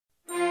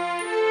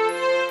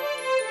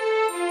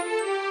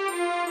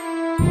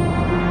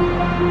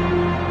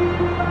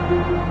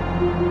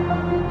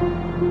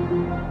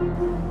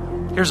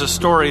Here's a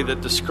story that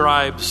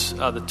describes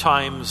the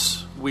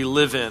times we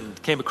live in.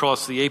 Came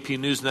across the AP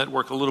News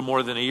Network a little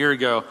more than a year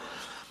ago.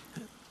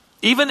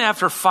 Even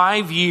after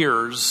 5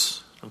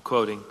 years, I'm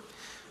quoting,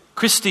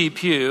 Christy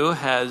Pugh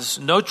has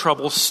no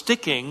trouble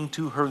sticking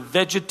to her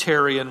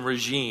vegetarian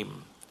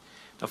regime.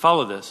 Now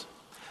follow this.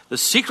 The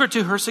secret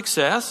to her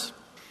success,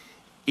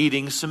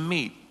 eating some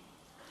meat.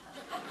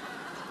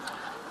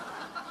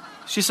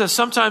 She says,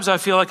 sometimes I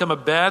feel like I'm a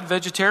bad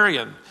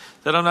vegetarian,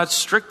 that I'm not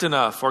strict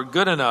enough or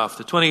good enough.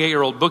 The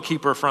 28-year-old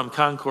bookkeeper from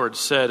Concord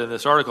said in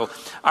this article,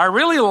 I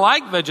really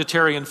like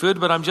vegetarian food,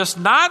 but I'm just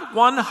not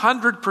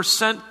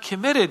 100%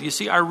 committed. You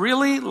see, I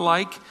really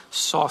like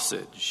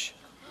sausage.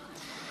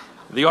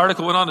 The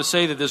article went on to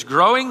say that this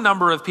growing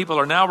number of people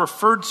are now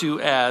referred to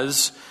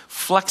as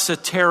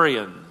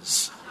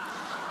Flexitarians,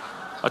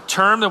 a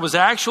term that was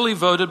actually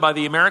voted by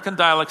the American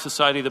Dialect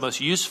Society the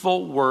most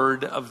useful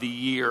word of the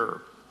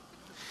year.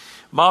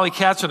 Molly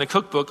Katzen, a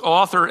cookbook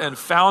author and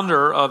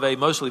founder of a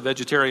mostly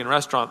vegetarian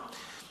restaurant,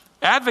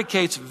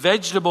 advocates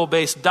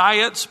vegetable-based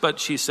diets, but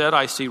she said,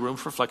 I see room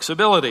for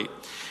flexibility.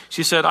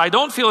 She said, I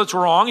don't feel it's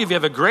wrong if you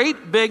have a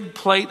great big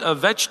plate of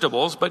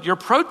vegetables, but your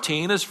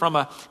protein is from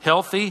a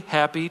healthy,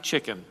 happy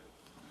chicken.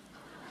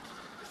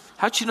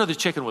 How'd you know the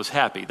chicken was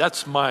happy?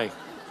 That's my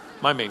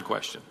main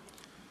question.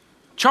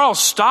 Charles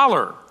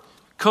Stoller,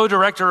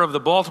 co-director of the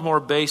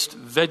Baltimore-based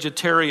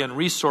Vegetarian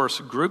Resource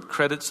Group,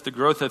 credits the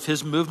growth of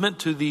his movement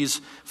to these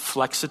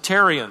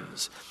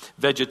flexitarians,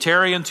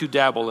 vegetarians who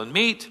dabble in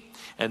meat,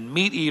 and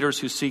meat eaters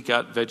who seek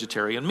out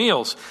vegetarian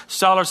meals.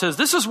 Stoller says,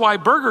 this is why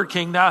Burger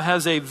King now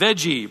has a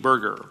veggie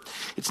burger.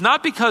 It's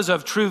not because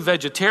of true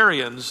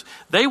vegetarians.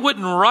 They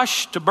wouldn't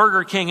rush to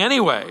Burger King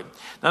anyway.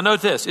 Now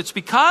note this, it's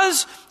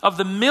because of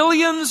the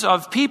millions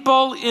of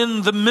people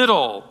in the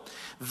middle.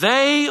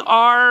 They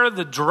are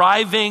the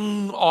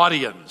driving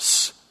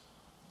audience.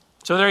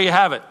 So there you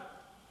have it.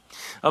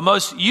 A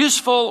most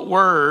useful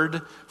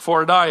word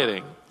for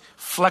dieting,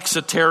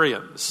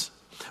 flexitarians.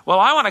 Well,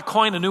 I want to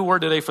coin a new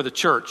word today for the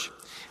church,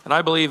 and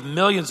I believe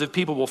millions of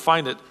people will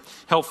find it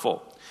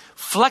helpful.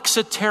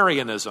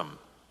 Flexitarianism.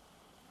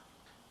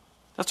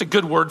 That's a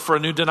good word for a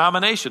new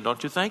denomination,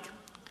 don't you think?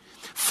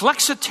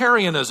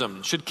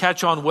 Flexitarianism should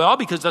catch on well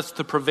because that's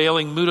the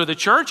prevailing mood of the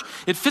church.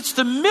 It fits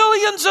the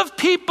millions of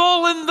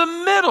people in the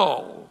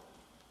middle.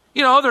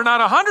 You know, they're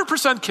not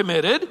 100%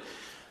 committed.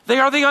 They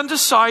are the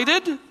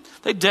undecided.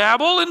 They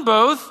dabble in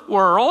both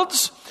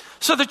worlds.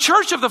 So the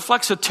church of the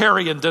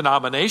flexitarian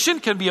denomination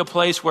can be a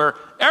place where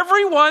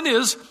everyone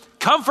is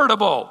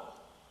comfortable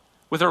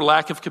with their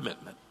lack of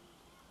commitment.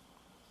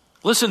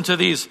 Listen to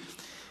these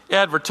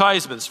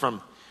advertisements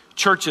from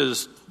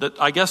churches that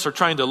I guess are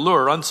trying to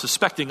lure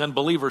unsuspecting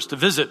unbelievers to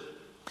visit,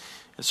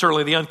 and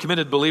certainly the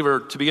uncommitted believer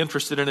to be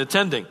interested in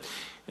attending.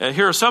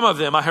 Here are some of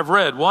them I have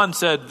read. One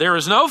said, there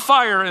is no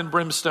fire and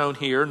brimstone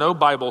here, no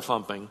Bible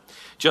thumping,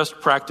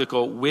 just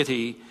practical,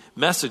 witty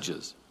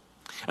messages.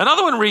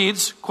 Another one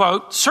reads,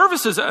 quote,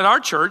 services at our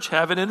church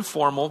have an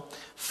informal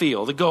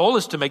feel. The goal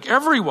is to make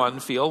everyone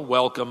feel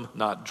welcome,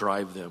 not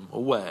drive them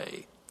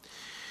away.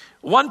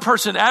 One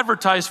person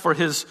advertised for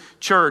his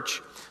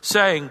church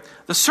saying,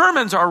 the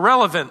sermons are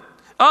relevant,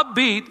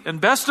 upbeat,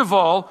 and best of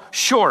all,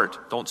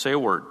 short. Don't say a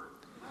word.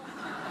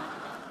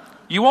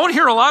 You won't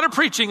hear a lot of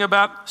preaching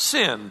about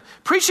sin.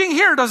 Preaching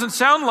here doesn't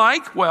sound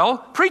like, well,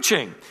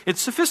 preaching.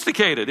 It's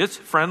sophisticated. It's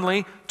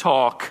friendly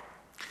talk.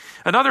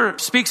 Another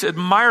speaks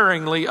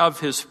admiringly of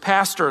his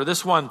pastor.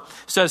 This one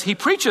says he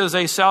preaches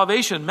a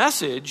salvation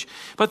message,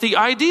 but the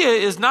idea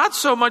is not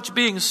so much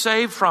being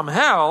saved from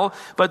hell,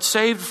 but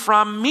saved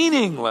from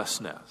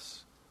meaninglessness.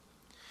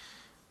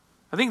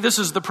 I think this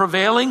is the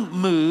prevailing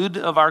mood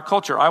of our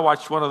culture. I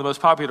watched one of the most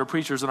popular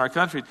preachers in our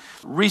country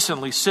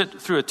recently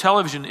sit through a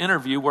television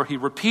interview where he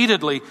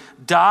repeatedly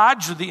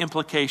dodged the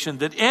implication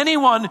that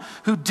anyone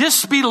who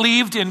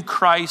disbelieved in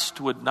Christ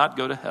would not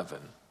go to heaven.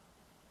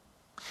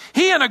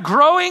 He and a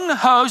growing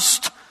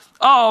host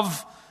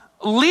of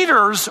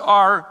leaders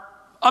are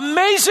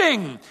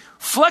amazing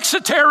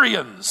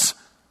flexitarians.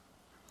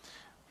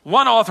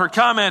 One author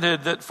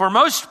commented that for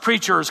most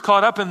preachers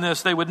caught up in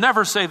this, they would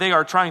never say they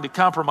are trying to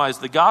compromise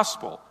the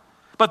gospel,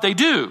 but they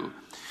do.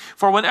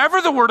 For whenever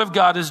the word of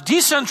God is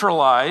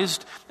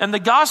decentralized and the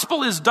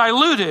gospel is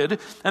diluted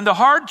and the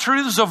hard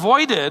truths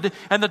avoided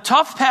and the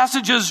tough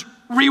passages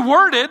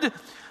reworded,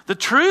 the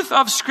truth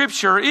of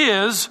Scripture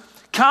is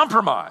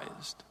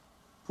compromised,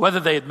 whether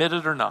they admit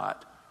it or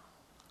not.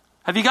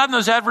 Have you gotten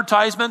those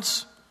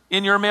advertisements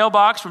in your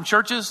mailbox from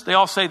churches? They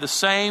all say the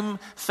same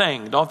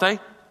thing, don't they?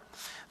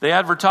 They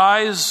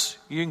advertise,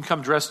 you can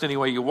come dressed any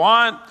way you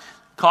want.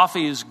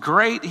 Coffee is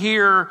great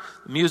here.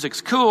 Music's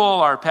cool.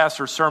 Our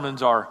pastor's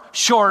sermons are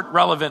short,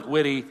 relevant,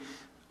 witty,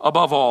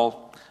 above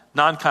all,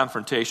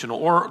 non-confrontational,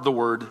 or the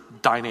word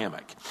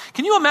dynamic.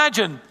 Can you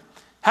imagine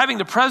having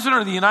the President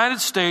of the United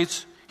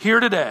States here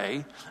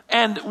today,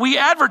 and we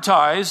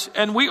advertise,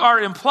 and we are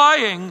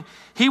implying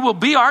he will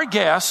be our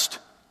guest,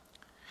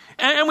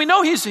 and we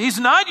know he's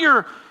not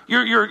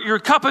your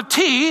cup of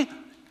tea.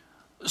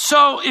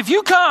 So if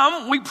you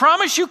come, we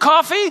promise you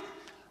coffee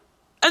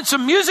and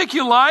some music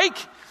you like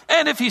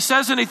And if he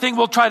says anything,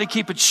 we'll try to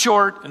keep it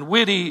short and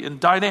witty and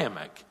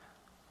dynamic.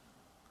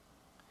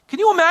 Can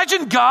you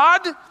imagine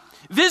God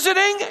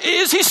visiting?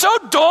 Is he so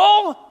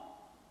dull?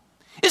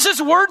 Is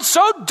his word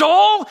so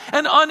dull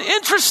and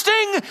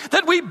uninteresting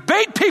that we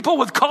bait people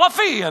with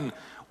coffee and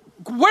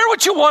wear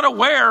what you want to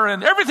wear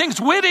and everything's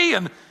witty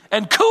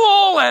and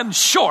cool and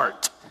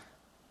short?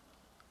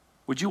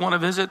 Would you want to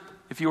visit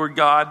if you were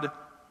God?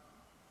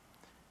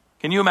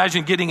 Can you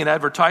imagine getting an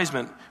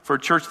advertisement for a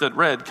church that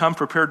read, "Come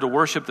prepared to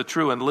worship the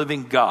true and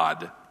living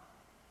God.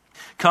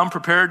 Come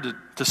prepared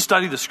to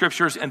study the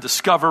scriptures and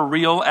discover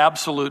real,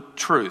 absolute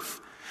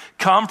truth.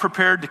 Come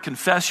prepared to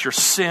confess your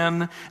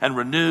sin and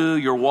renew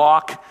your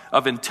walk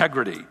of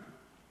integrity."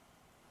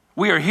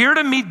 We are here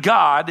to meet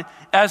God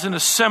as an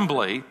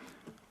assembly,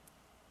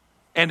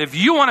 and if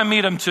you want to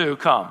meet him too,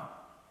 come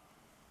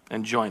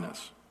and join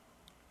us.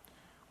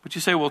 But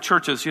you say, well,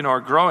 churches, are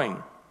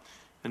growing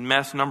and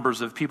mass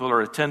numbers of people are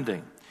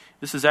attending.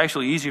 This is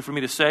actually easy for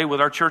me to say with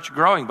our church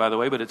growing, by the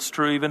way, but it's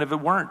true even if it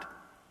weren't.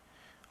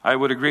 I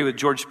would agree with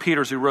George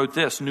Peters, who wrote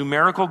this: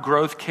 numerical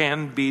growth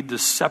can be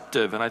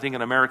deceptive, and I think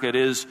in America it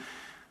is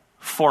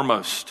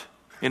foremost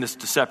in its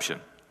deception.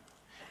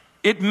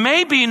 It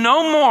may be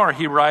no more,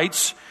 he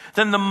writes,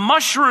 than the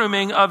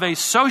mushrooming of a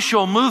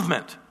social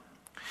movement.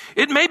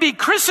 It may be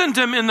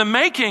Christendom in the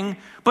making,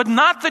 but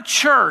not the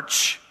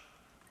church.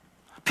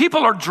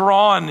 People are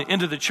drawn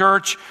into the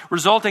church,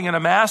 resulting in a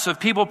mass of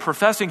people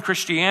professing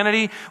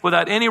Christianity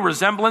without any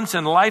resemblance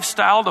in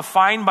lifestyle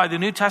defined by the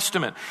New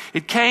Testament.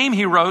 It came,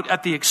 he wrote,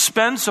 at the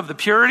expense of the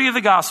purity of the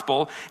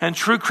gospel and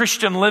true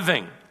Christian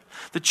living.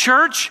 The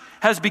church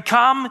has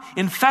become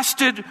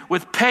infested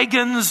with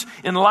pagans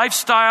in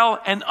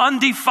lifestyle and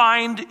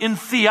undefined in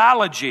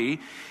theology.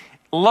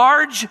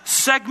 Large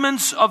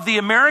segments of the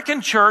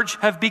American church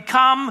have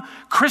become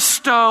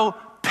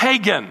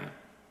Christo-pagan.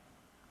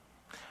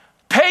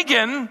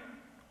 Pagan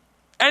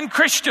and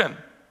Christian.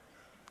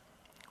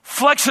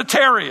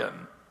 Flexitarian.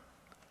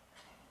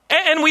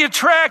 And we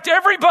attract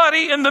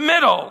everybody in the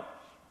middle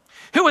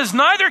who is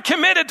neither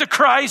committed to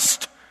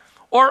Christ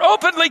or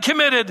openly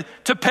committed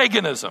to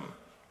paganism.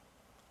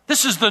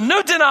 This is the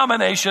new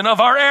denomination of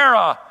our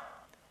era,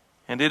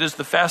 and it is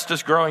the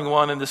fastest growing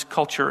one in this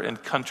culture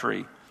and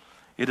country.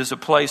 It is a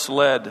place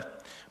led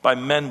by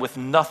men with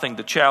nothing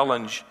to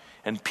challenge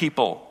and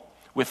people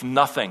with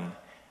nothing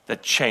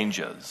that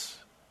changes.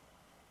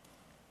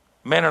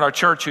 A man in our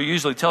church who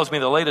usually tells me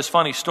the latest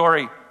funny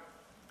story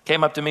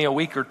came up to me a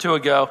week or two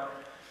ago,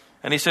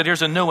 and he said,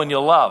 "Here's a new one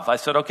you'll love." I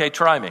said, "Okay,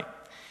 try me."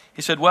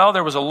 He said, "Well,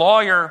 there was a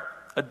lawyer,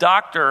 a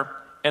doctor,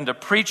 and a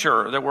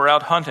preacher that were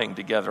out hunting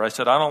together." I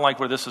said, "I don't like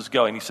where this is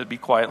going." He said, "Be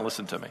quiet and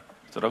listen to me."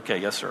 I said, "Okay,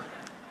 yes, sir."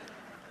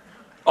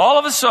 All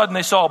of a sudden,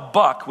 they saw a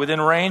buck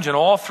within range, and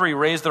all three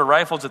raised their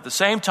rifles at the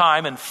same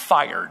time and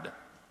fired.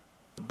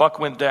 The buck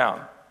went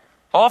down.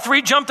 All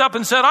three jumped up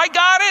and said, "I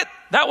got it.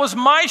 That was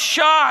my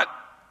shot."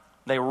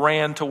 They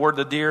ran toward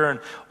the deer,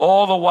 and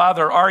all the while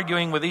they're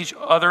arguing with each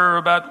other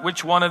about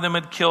which one of them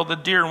had killed the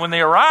deer. And when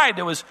they arrived,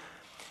 it was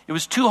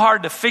too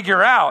hard to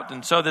figure out.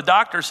 And so the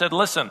doctor said,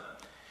 "Listen,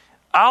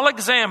 I'll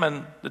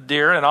examine the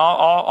deer and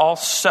I'll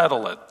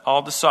settle it.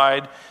 I'll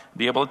decide,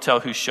 be able to tell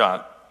whose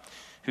shot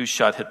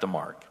hit the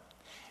mark."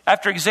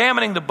 After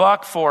examining the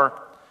buck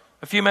for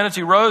a few minutes,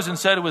 he rose and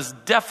said it was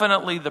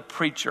definitely the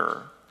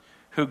preacher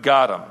who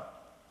got him.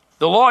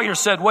 The lawyer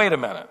said, "Wait a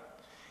minute.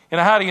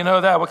 How do you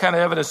know that? What kind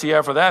of evidence do you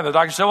have for that?" And the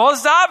doctor said, "Well,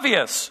 it's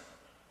obvious.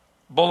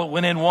 Bullet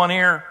went in one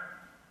ear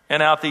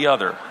and out the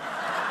other."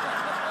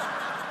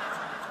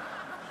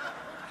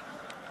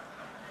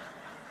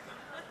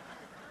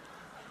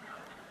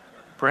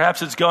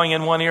 Perhaps it's going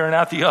in one ear and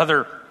out the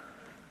other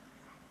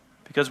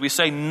because we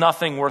say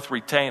nothing worth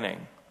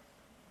retaining.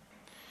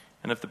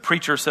 And if the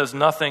preacher says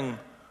nothing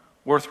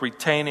worth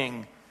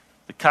retaining,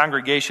 the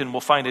congregation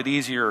will find it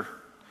easier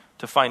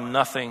to find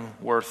nothing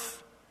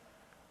worth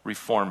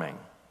reforming.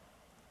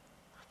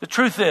 The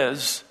truth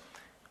is,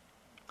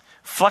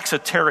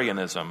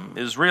 Flexitarianism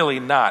is really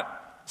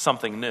not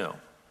something new.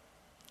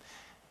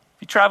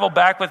 If you travel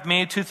back with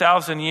me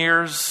 2,000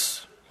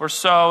 years or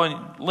so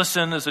and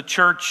listen as a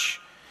church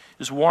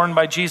is warned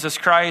by Jesus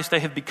Christ,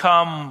 they have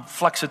become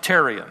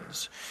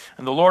flexitarians.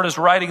 And the Lord is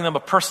writing them a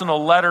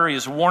personal letter. He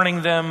is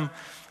warning them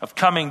of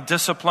coming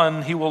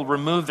discipline. He will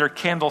remove their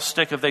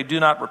candlestick if they do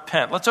not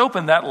repent. Let's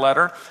open that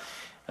letter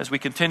as we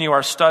continue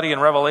our study in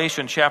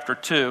Revelation chapter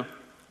 2.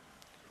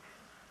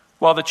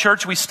 While the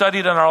church we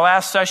studied in our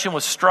last session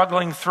was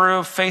struggling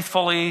through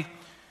faithfully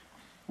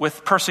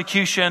with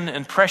persecution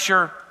and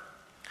pressure,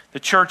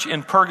 the church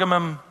in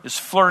Pergamum is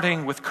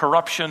flirting with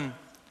corruption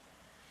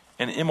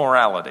and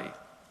immorality.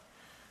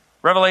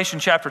 Revelation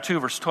chapter 2,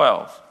 verse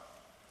 12.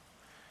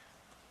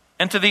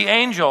 "And to the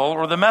angel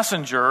or the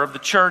messenger of the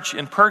church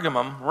in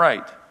Pergamum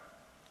write,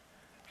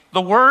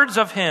 the words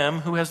of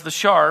him who has the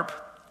sharp,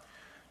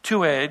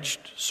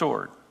 two-edged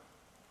sword."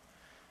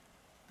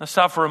 Let's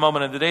stop for a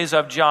moment. In the days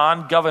of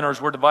John, governors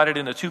were divided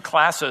into two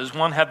classes.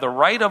 One had the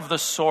right of the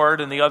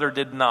sword and the other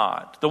did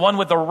not. The one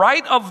with the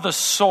right of the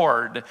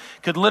sword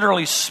could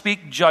literally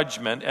speak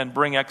judgment and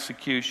bring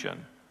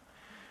execution.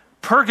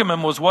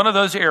 Pergamum was one of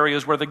those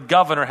areas where the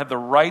governor had the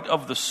right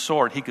of the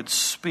sword. He could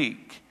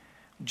speak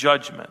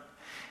judgment.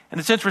 And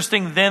it's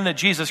interesting then that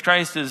Jesus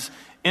Christ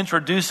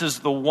introduces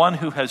the one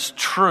who has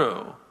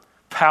true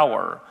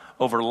power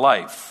over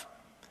life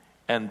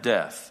and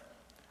death.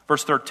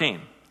 Verse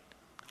 13,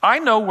 I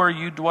know where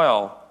you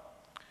dwell,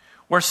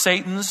 where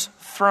Satan's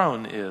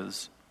throne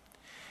is.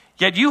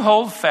 Yet you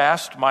hold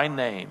fast my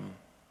name.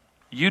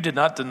 You did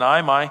not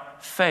deny my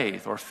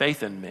faith or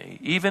faith in me,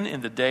 even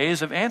in the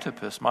days of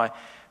Antipas, my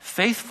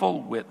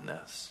faithful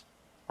witness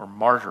or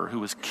martyr who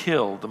was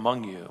killed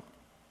among you,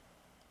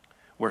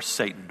 where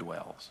Satan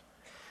dwells.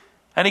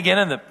 And again,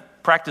 in the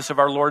practice of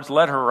our Lord's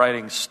letter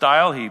writing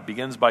style, he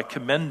begins by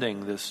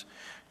commending this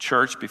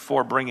church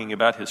before bringing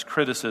about his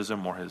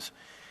criticism or his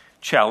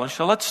challenge.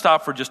 So let's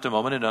stop for just a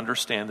moment and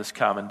understand this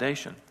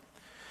commendation.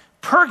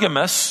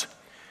 Pergamus,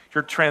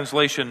 your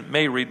translation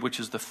may read, which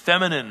is the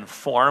feminine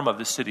form of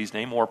the city's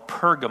name, or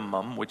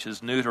Pergamum, which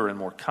is neuter and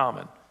more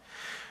common,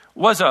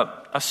 was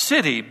a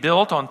city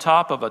built on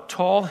top of a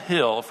tall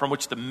hill from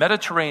which the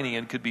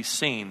Mediterranean could be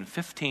seen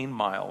 15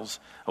 miles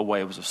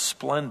away. It was a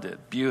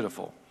splendid,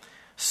 beautiful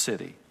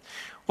city.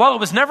 While it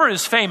was never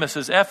as famous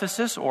as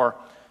Ephesus or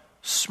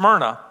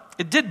Smyrna,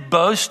 it did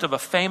boast of a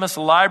famous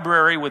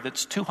library with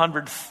its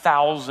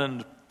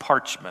 200,000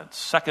 parchments,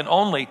 second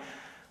only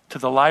to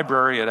the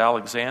library at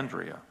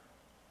Alexandria.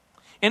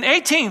 In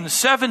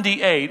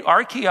 1878,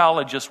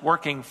 archaeologists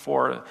working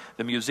for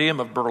the Museum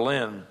of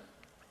Berlin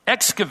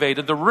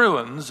excavated the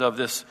ruins of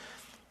this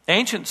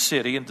ancient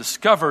city and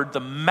discovered the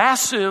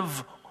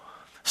massive,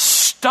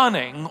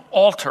 stunning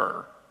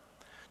altar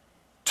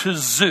to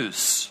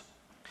Zeus.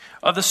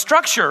 The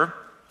structure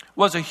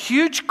was a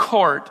huge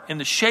court in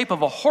the shape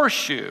of a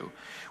horseshoe,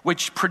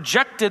 which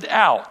projected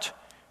out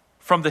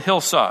from the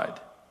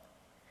hillside.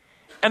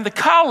 And the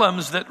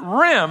columns that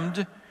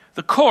rimmed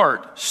the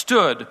court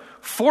stood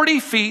 40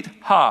 feet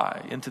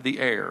high into the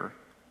air.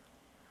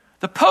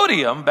 The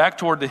podium, back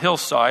toward the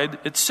hillside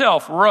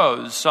itself,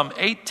 rose some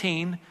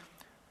 18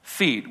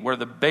 feet where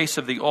the base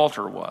of the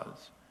altar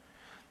was.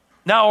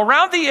 Now,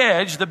 around the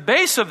edge, the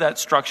base of that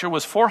structure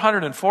was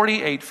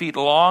 448 feet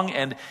long,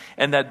 and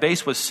that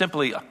base was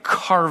simply a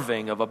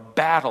carving of a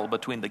battle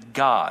between the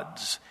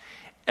gods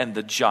and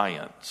the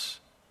giants.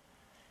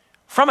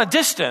 From a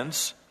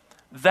distance,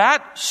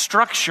 that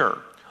structure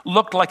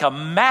looked like a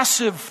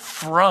massive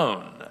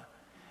throne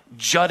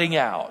jutting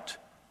out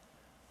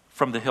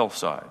from the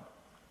hillside.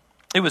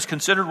 It was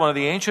considered one of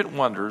the ancient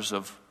wonders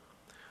of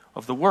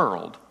the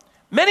world.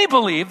 Many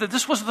believe that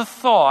this was the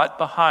thought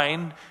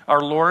behind our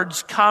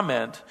Lord's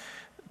comment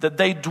that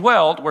they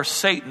dwelt where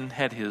Satan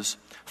had his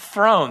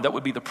throne. That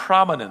would be the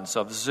prominence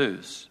of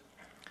Zeus.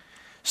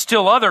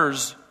 Still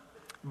others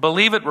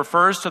believe it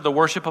refers to the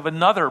worship of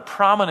another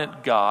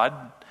prominent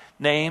god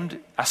named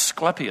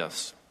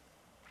Asclepius.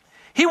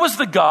 He was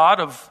the god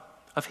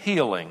of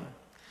healing,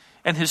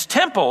 and his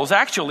temples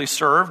actually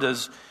served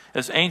as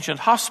ancient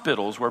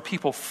hospitals where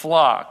people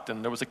flocked,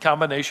 and there was a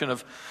combination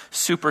of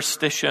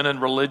superstition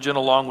and religion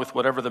along with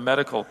whatever the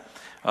medical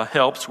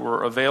helps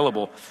were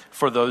available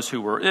for those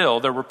who were ill.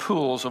 There were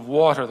pools of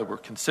water that were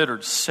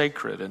considered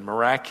sacred and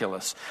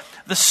miraculous.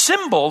 The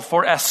symbol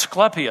for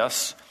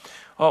Asclepius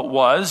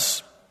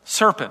was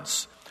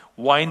serpents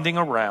winding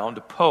around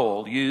a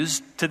pole,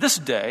 used to this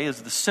day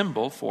as the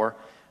symbol for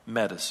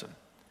medicine.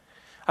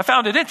 I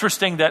found it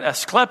interesting that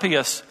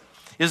Asclepius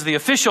is the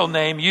official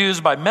name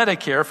used by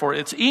Medicare for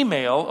its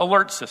email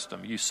alert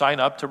system. You sign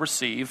up to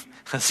receive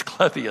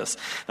Asclepius.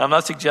 Now, I'm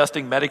not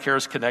suggesting Medicare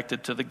is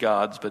connected to the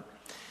gods, but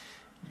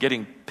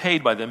getting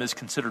paid by them is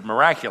considered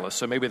miraculous,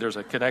 so maybe there's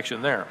a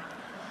connection there.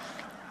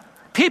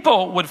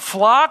 People would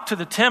flock to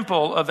the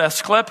temple of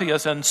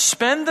Asclepius and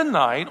spend the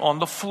night on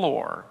the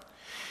floor.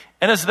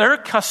 And as their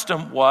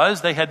custom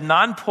was, they had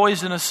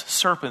non-poisonous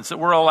serpents that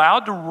were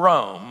allowed to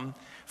roam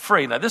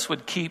free. Now, this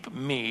would keep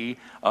me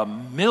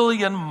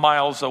 1,000,000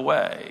 miles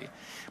away.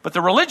 But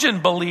the religion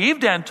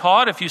believed and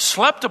taught if you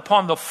slept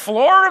upon the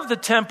floor of the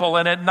temple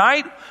and at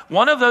night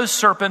one of those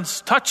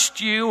serpents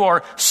touched you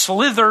or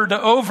slithered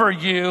over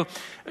you,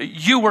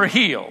 you were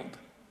healed.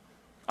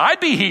 I'd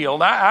be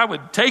healed. I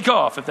would take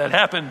off if that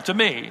happened to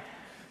me.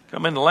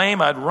 Come in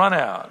lame, I'd run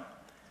out.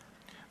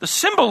 The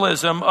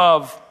symbolism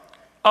of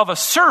a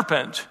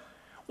serpent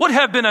would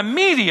have been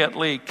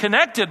immediately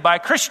connected by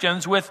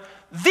Christians with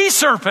the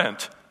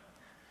serpent,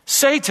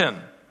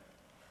 Satan.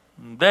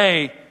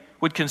 They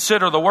would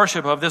consider the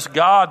worship of this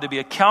god to be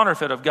a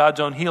counterfeit of God's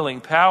own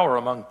healing power,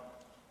 among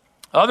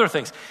other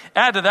things.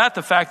 Add to that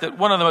the fact that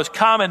one of the most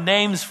common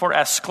names for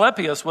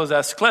Asclepius was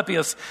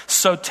Asclepius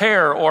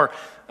Soter, or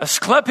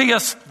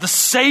Asclepius the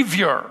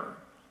Savior.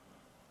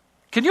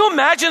 Can you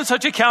imagine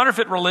such a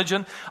counterfeit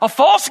religion? A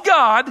false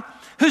god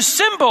whose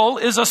symbol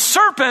is a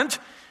serpent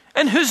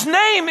and whose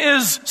name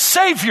is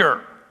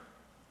Savior.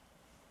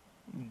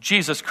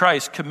 Jesus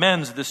Christ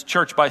commends this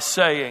church by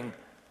saying,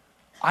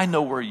 I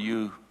know where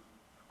you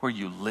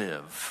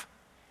live.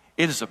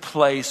 It is a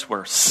place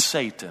where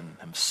Satan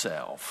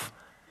himself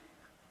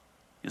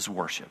is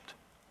worshipped.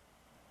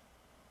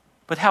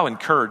 But how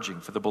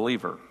encouraging for the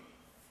believer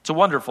It's a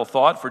wonderful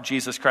thought for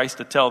Jesus Christ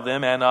to tell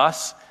them and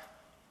us,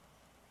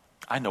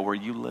 I know where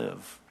you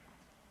live.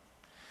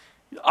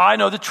 I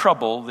know the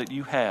trouble that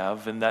you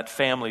have in that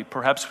family,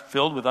 perhaps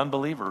filled with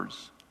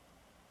unbelievers.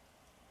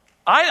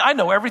 I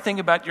know everything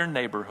about your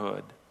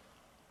neighborhood.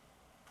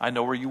 I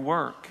know where you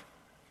work.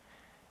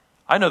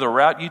 I know the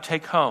route you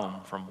take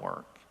home from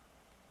work.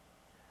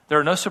 There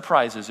are no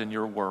surprises in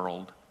your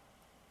world.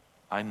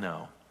 I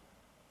know.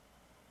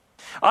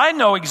 I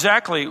know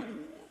exactly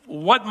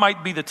what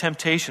might be the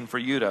temptation for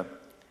you to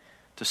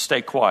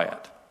stay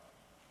quiet,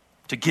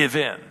 to give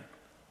in,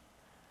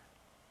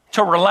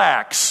 to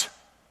relax,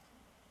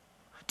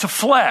 to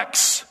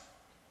flex.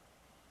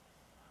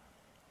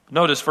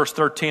 Notice verse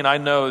 13, I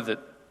know that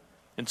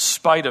in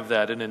spite of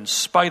that and in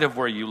spite of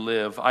where you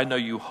live, I know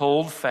you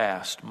hold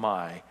fast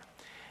my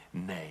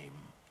name.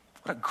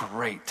 What a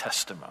great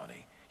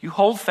testimony. You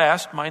hold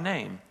fast my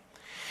name.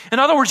 In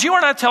other words, you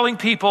are not telling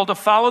people to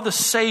follow the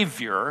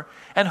Savior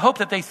and hope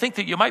that they think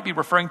that you might be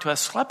referring to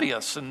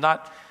Asclepius and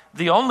not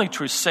the only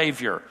true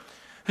Savior,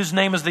 whose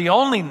name is the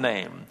only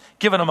name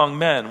given among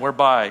men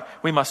whereby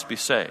we must be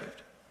saved.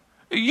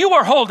 You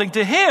are holding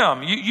to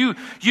him.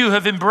 You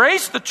have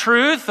embraced the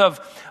truth of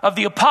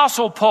the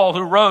Apostle Paul,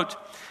 who wrote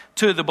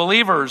to the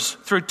believers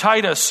through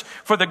Titus,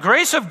 for the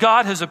grace of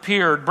God has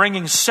appeared,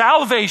 bringing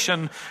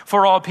salvation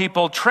for all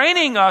people,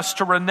 training us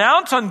to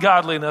renounce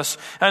ungodliness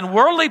and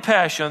worldly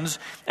passions,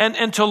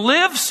 and to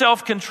live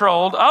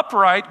self-controlled,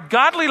 upright,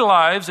 godly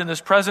lives in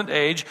this present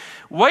age,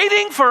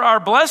 waiting for our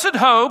blessed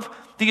hope,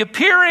 the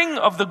appearing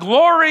of the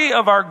glory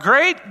of our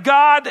great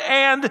God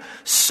and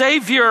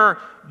Savior,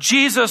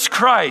 Jesus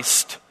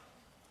Christ.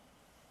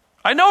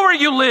 I know where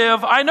you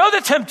live. I know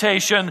the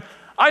temptation.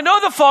 I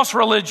know the false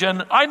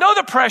religion. I know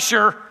the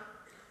pressure.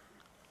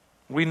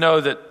 We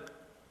know that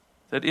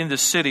in the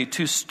city,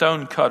 2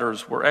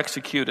 stonecutters were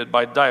executed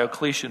by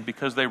Diocletian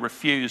because they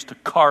refused to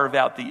carve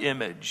out the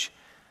image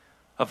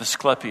of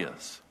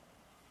Asclepius.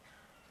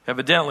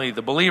 Evidently,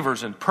 the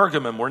believers in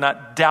Pergamum were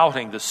not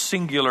doubting the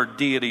singular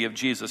deity of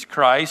Jesus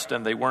Christ,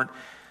 and they weren't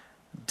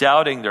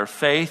doubting their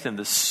faith in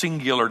the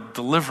singular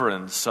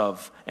deliverance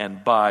of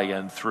and by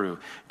and through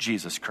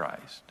Jesus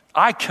Christ.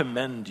 I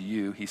commend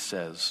you, he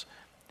says,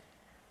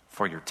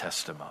 for your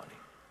testimony.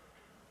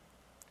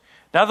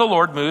 Now the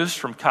Lord moves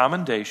from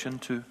commendation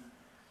to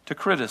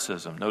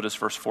criticism. Notice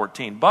verse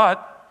 14.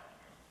 But,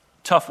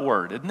 tough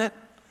word, isn't it?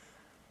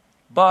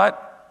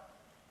 But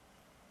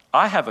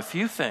I have a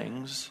few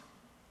things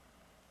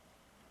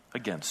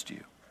against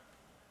you.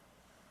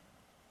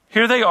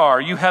 Here they are.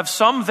 You have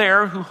some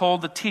there who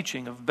hold the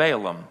teaching of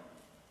Balaam,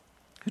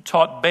 who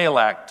taught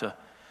Balak to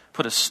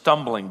put a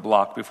stumbling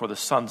block before the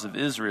sons of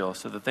Israel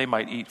so that they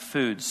might eat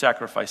food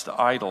sacrificed to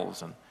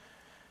idols and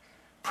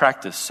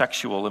practice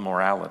sexual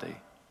immorality.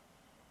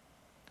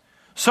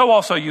 So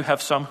also you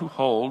have some who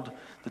hold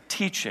the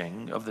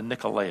teaching of the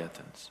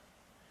Nicolaitans.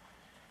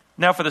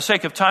 Now, for the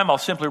sake of time, I'll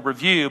simply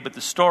review, but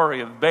the story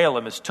of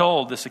Balaam is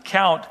told. This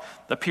account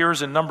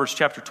appears in Numbers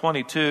chapter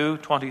 22,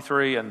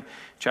 23, and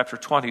chapter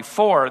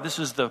 24. This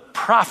is the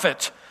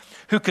prophet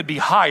who could be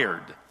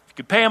hired. If you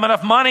could pay him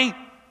enough money,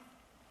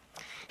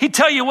 he'd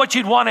tell you what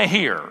you'd want to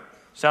hear.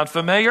 Sound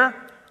familiar?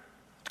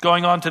 It's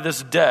going on to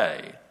this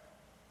day.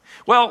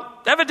 Well,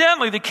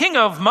 evidently the king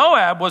of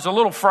Moab was a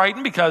little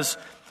frightened because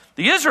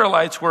the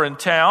Israelites were in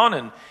town,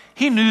 and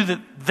he knew that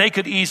they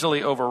could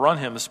easily overrun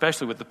him,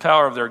 especially with the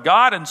power of their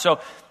God. And so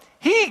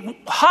he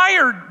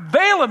hired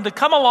Balaam to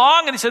come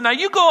along, and he said, now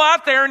you go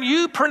out there and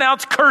you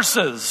pronounce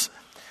curses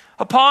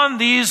upon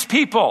these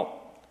people.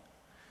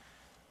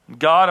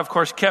 God, of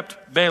course,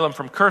 kept Balaam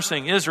from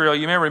cursing Israel.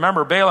 You may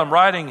remember Balaam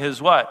riding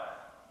his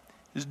what?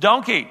 His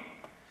donkey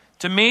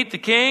to meet the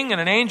king,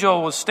 and an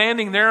angel was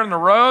standing there on the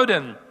road,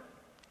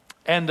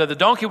 and the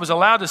donkey was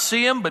allowed to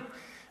see him, but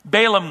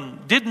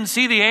Balaam didn't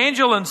see the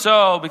angel, and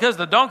so because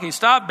the donkey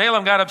stopped,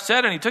 Balaam got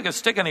upset, and he took a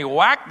stick and he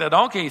whacked the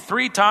donkey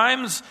 3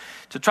 times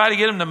to try to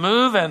get him to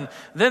move. And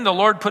then the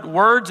Lord put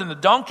words in the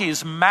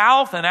donkey's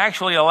mouth and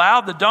actually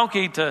allowed the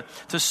donkey to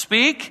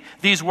speak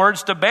these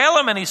words to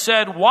Balaam. And he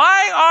said,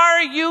 why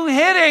are you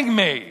hitting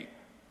me?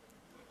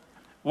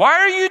 Why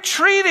are you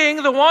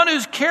treating the one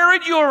who's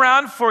carried you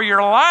around for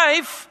your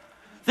life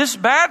this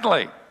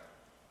badly?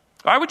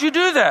 Why would you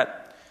do that?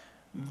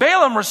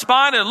 Balaam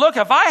responded, look,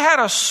 if I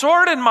had a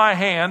sword in my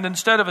hand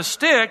instead of a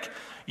stick,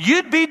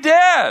 you'd be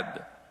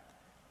dead.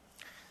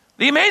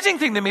 The amazing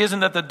thing to me isn't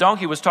that the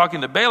donkey was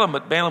talking to Balaam,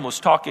 but Balaam was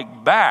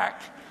talking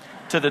back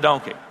to the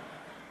donkey.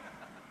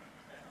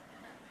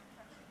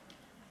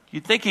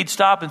 You'd think he'd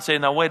stop and say,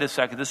 now wait a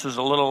second, this is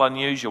a little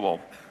unusual.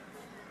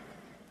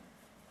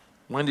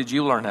 When did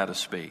you learn how to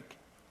speak?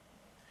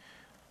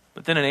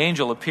 But then an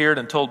angel appeared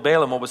and told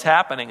Balaam what was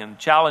happening and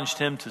challenged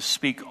him to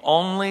speak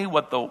only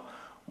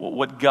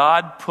what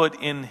God put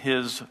in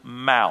his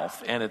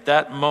mouth. And at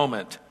that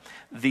moment,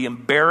 the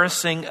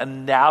embarrassing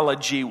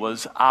analogy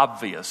was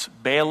obvious.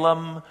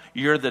 Balaam,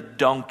 you're the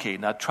donkey.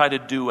 Now try to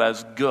do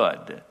as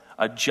good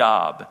a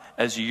job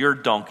as your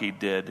donkey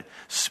did,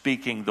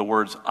 speaking the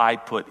words I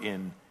put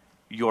in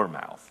your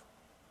mouth.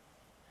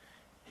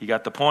 He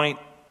got the point,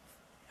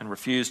 and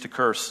refused to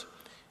curse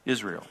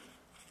Israel.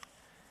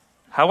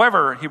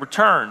 However, he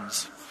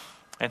returns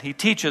and he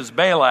teaches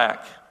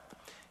Balak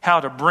how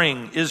to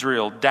bring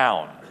Israel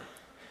down.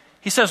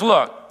 He says,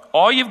 look,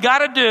 all you've got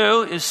to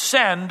do is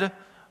send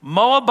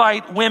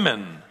Moabite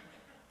women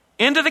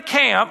into the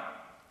camp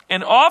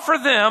and offer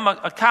them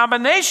a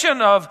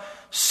combination of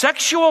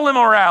sexual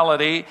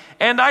immorality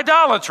and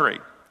idolatry.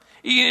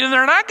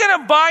 They're not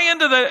going to buy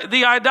into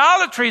the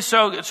idolatry,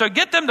 so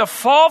get them to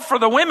fall for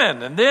the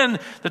women, and then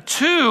the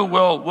two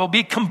will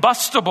be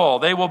combustible.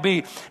 They will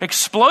be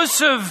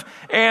explosive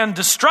and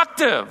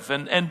destructive.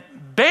 And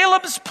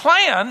Balaam's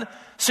plan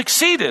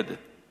succeeded.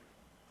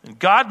 And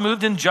God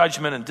moved in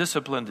judgment and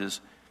disciplined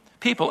his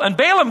people. And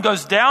Balaam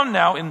goes down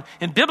now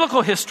in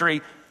biblical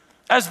history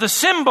as the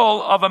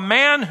symbol of a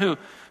man who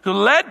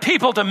led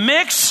people to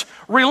mix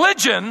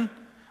religion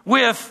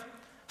with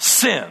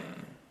sin.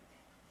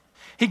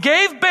 He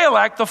gave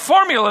Balak the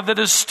formula that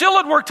is still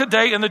at work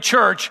today in the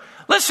church.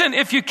 Listen,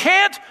 if you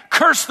can't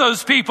curse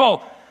those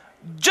people,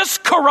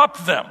 just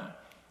corrupt them.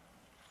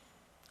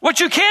 What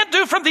you can't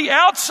do from the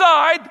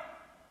outside,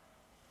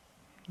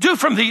 do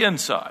from the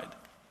inside.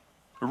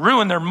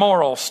 Ruin their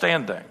moral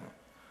standing.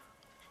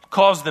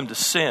 Cause them to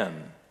sin.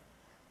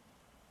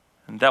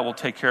 And that will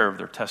take care of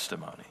their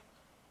testimony.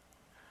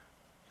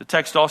 The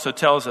text also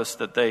tells us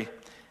that they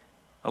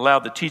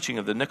allowed the teaching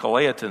of the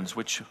Nicolaitans,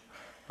 which,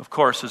 of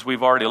course, as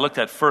we've already looked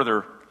at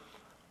further,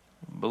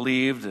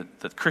 believed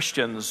that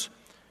Christians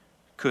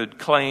could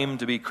claim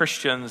to be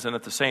Christians and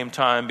at the same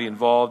time be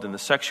involved in the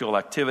sexual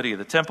activity of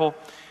the temple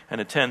and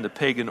attend the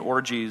pagan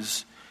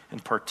orgies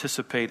and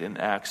participate in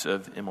acts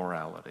of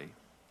immorality.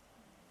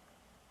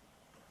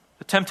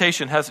 The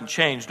temptation hasn't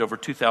changed over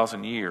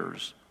 2,000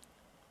 years.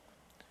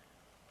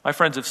 My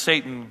friends, if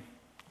Satan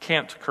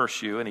can't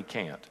curse you, and he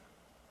can't,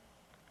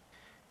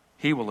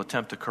 he will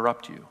attempt to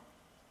corrupt you.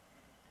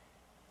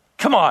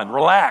 Come on,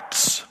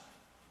 relax.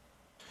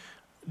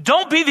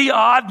 Don't be the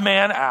odd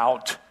man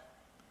out.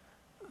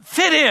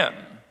 Fit in.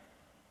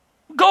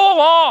 Go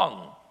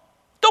along.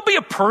 Don't be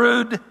a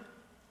prude.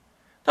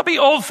 Don't be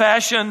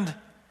old-fashioned.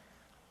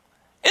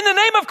 In the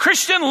name of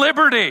Christian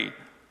liberty,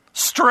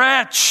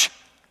 stretch.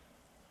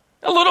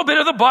 A little bit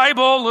of the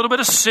Bible, a little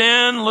bit of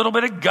sin, a little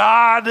bit of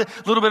God, a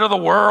little bit of the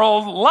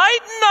world.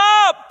 Lighten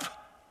up.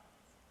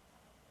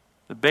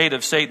 The bait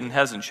of Satan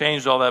hasn't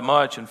changed all that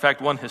much. In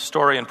fact, one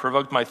historian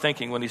provoked my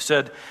thinking when he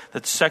said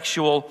that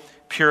sexual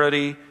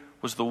purity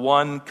was the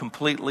one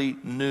completely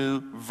new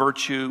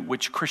virtue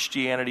which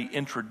Christianity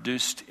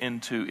introduced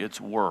into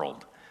its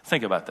world.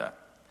 Think about that.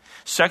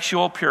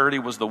 Sexual purity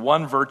was the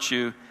one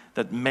virtue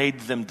that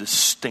made them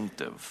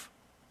distinctive.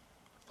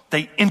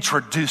 They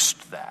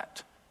introduced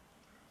that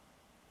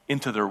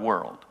into their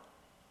world.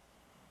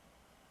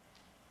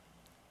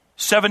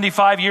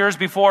 75 years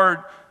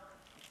before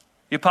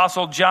the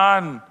Apostle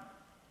John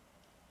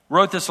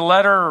wrote this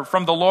letter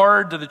from the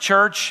Lord to the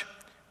church,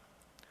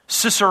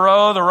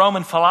 Cicero, the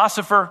Roman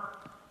philosopher,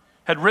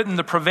 had written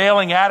the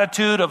prevailing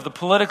attitude of the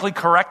politically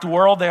correct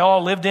world they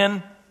all lived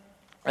in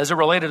as it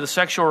related to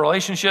sexual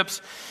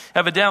relationships.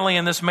 Evidently,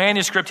 in this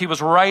manuscript, he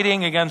was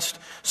writing against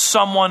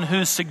someone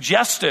who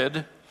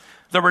suggested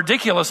the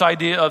ridiculous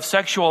idea of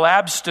sexual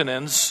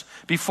abstinence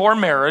before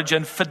marriage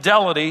and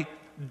fidelity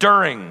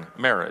during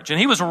marriage. And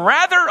he was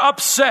rather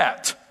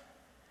upset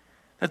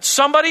that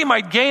somebody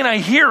might gain a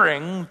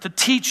hearing to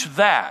teach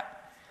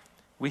that.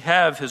 We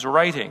have his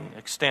writing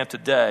extant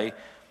today.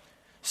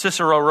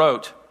 Cicero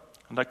wrote,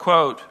 and I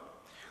quote,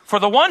 "For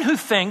the one who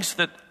thinks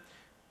that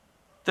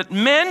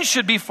men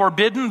should be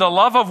forbidden the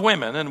love of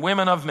women and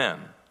women of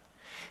men,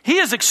 he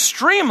is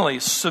extremely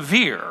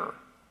severe.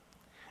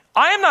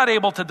 I am not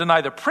able to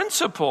deny the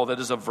principle that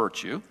is a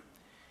virtue,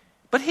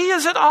 but he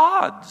is at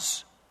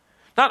odds,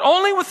 not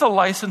only with the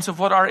license of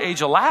what our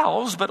age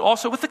allows, but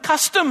also with the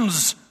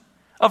customs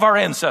of our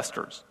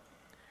ancestors.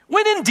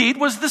 When indeed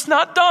was this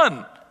not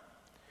done?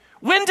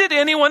 When did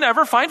anyone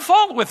ever find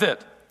fault with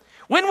it?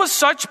 When was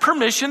such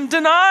permission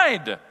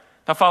denied?"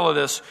 Now follow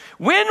this.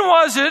 "When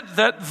was it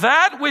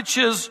that which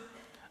is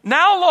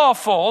now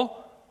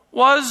lawful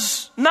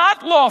was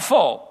not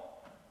lawful?"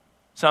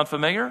 Sound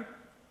familiar?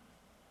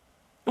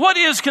 What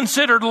is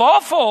considered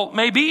lawful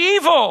may be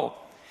evil.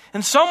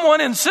 And someone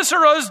in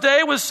Cicero's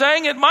day was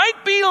saying it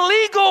might be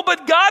legal,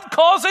 but God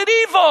calls it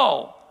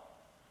evil.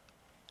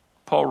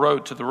 Paul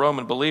wrote to the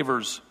Roman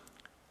believers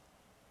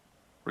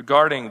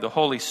regarding the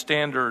holy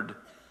standard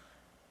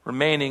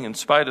remaining in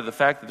spite of the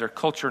fact that their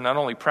culture not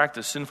only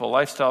practiced sinful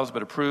lifestyles,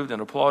 but approved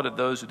and applauded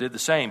those who did the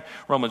same.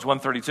 Romans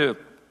 1:32.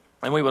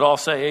 And we would all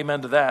say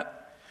amen to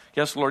that.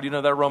 Yes, Lord, you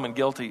know that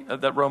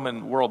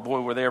Roman world,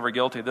 boy, were they ever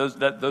guilty.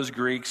 Those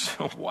Greeks,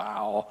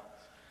 wow.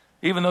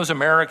 Even those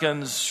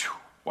Americans,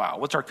 wow,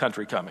 what's our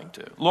country coming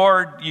to?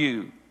 Lord,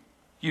 you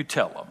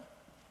tell them.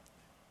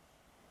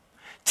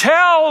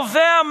 Tell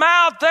them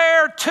out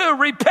there to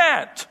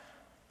repent.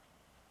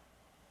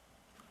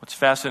 What's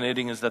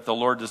fascinating is that the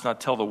Lord does not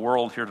tell the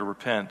world here to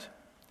repent.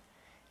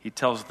 He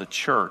tells the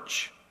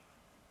church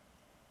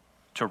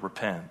to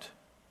repent.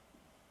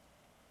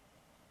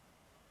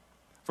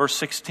 Verse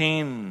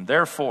 16,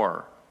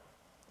 "Therefore,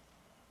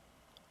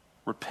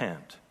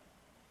 repent.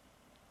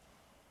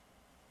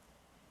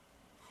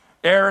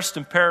 Aorist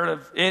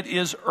imperative, it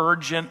is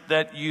urgent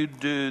that you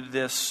do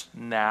this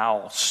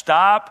now.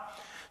 Stop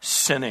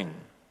sinning.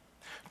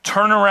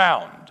 Turn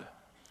around.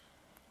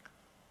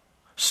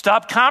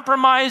 Stop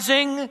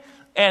compromising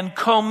and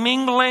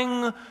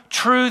commingling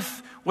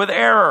truth with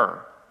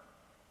error.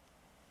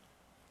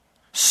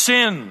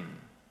 Sin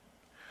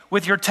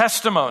with your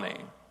testimony.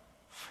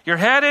 You're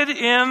headed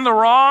in the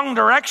wrong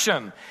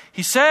direction.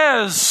 He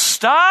says,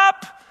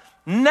 stop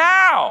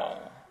now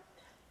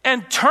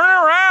and turn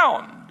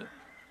around.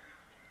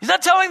 He's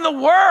not telling the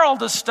world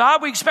to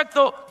stop. We expect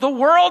the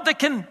world to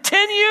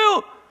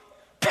continue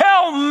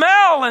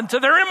pell-mell into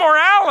their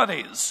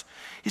immoralities.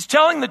 He's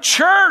telling the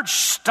church,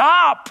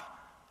 stop.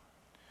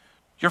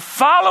 You're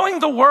following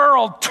the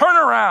world. Turn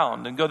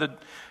around and go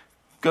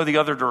the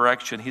other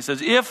direction. He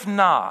says, if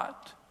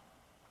not,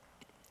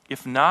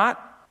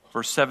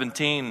 verse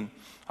 17,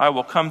 I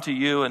will come to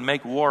you and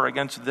make war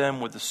against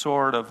them with the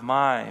sword of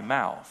my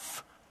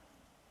mouth.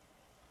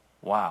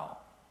 Wow.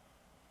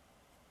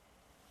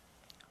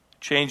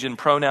 Change in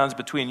pronouns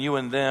between you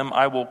and them.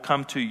 I will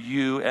come to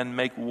you and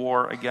make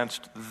war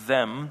against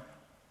them.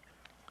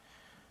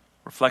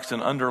 Reflects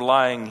an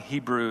underlying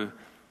Hebrew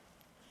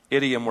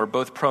idiom where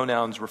both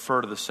pronouns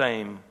refer to the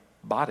same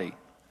body.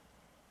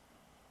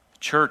 The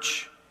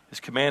church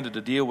is commanded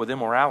to deal with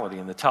immorality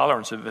and the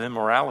tolerance of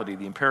immorality.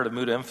 The imperative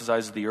mood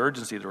emphasizes the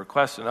urgency of the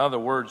request. In other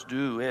words,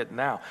 do it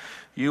now.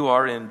 You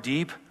are in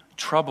deep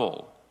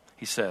trouble,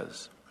 he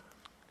says,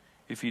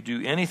 if you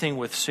do anything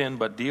with sin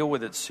but deal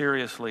with it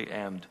seriously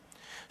and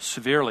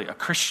severely. A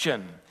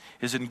Christian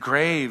is in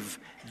grave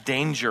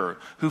danger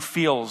who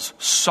feels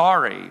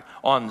sorry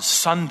on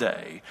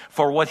Sunday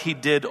for what he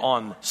did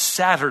on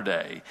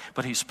Saturday,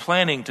 but he's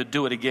planning to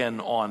do it again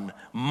on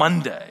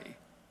Monday.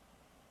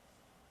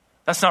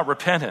 That's not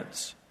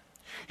repentance.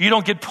 You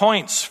don't get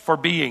points for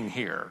being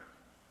here.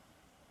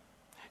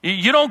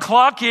 You don't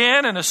clock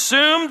in and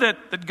assume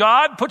that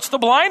God puts the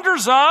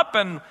blinders up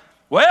and,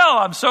 well,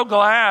 I'm so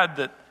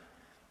glad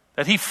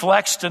that he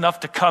flexed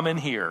enough to come in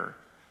here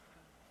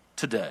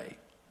today.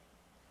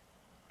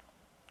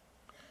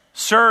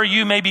 Sir,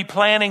 you may be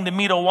planning to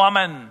meet a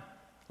woman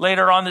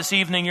later on this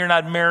evening you're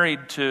not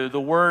married to.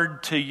 The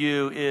word to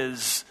you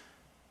is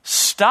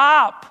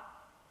stop.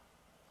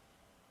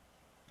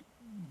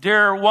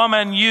 Dear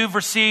woman, you've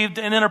received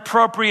an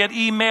inappropriate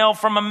email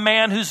from a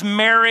man who's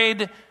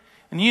married,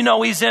 and you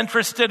know he's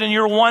interested, and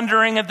you're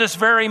wondering at this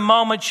very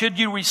moment, should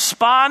you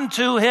respond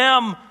to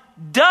him?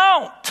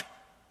 Don't.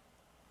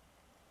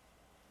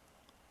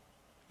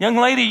 Young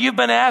lady, you've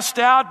been asked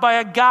out by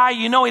a guy,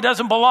 you know he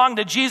doesn't belong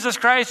to Jesus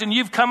Christ, and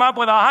you've come up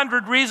with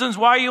 100 reasons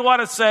why you ought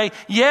to say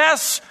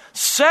yes,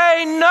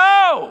 say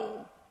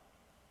no.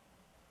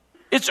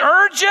 It's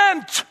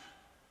urgent.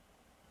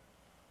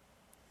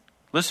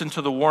 Listen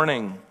to the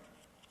warning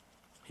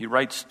he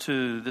writes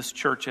to this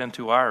church and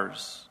to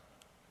ours.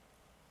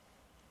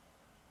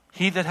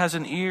 He that has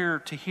an ear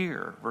to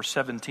hear, verse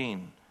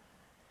 17.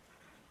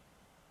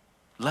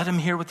 Let him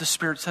hear what the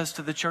Spirit says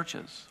to the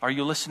churches. Are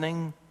you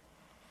listening?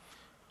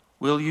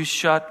 Will you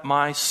shut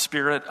my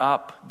spirit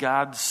up?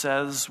 God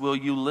says, will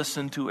you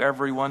listen to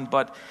everyone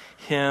but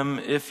him?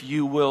 If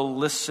you will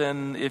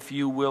listen, if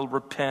you will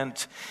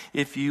repent,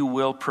 if you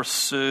will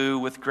pursue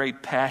with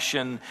great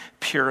passion,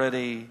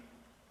 purity,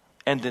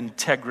 and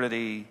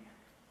integrity,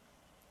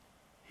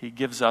 he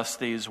gives us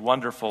these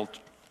wonderful,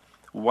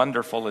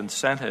 wonderful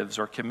incentives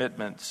or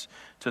commitments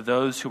to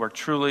those who are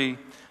truly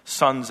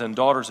sons and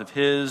daughters of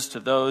his, to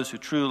those who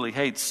truly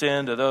hate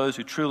sin, to those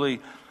who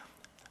truly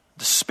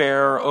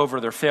despair over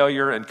their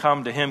failure and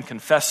come to him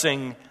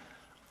confessing.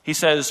 He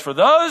says, for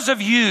those of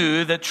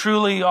you that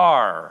truly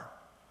are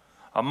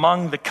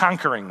among the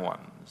conquering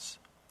ones,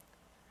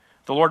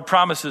 the Lord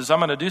promises, I'm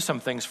going to do some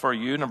things for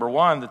you. Number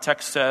one, the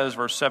text says,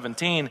 verse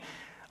 17,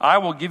 I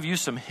will give you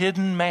some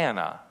hidden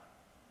manna.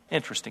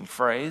 Interesting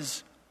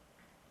phrase.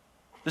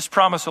 This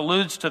promise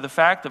alludes to the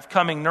fact of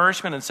coming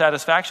nourishment and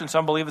satisfaction.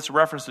 Some believe it's a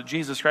reference to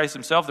Jesus Christ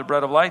himself, the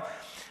bread of life.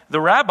 The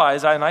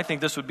rabbis, and I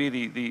think this would be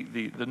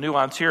the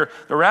nuance here,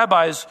 the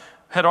rabbis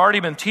had already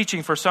been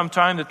teaching for some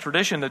time the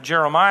tradition that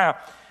Jeremiah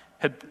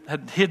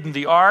had hidden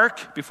the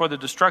ark before the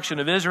destruction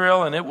of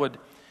Israel, and it would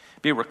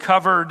be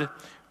recovered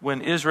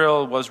when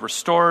Israel was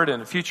restored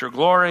in future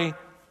glory.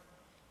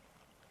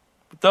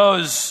 But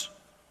those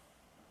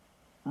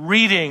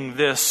reading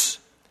this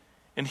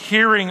and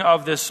hearing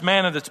of this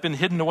manna that's been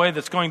hidden away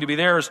that's going to be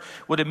theirs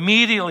would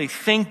immediately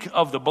think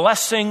of the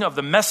blessing of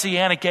the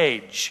Messianic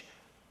age.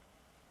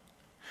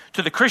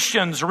 To the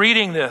Christians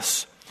reading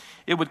this,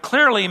 it would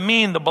clearly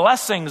mean the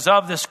blessings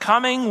of this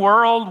coming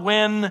world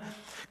when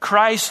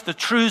Christ, the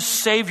true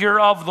Savior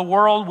of the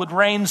world, would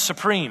reign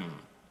supreme.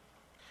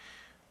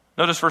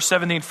 Notice verse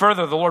 17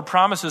 further, the Lord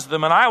promises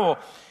them, and I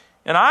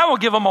will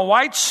give them a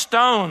white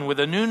stone with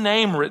a new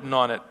name written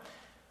on it,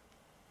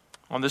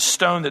 on this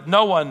stone that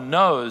no one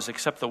knows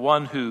except the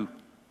one who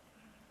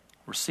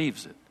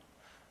receives it.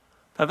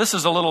 Now this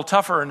is a little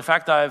tougher. In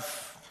fact,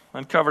 I've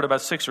uncovered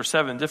about 6 or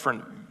 7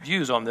 different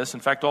views on this. In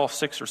fact, all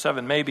 6 or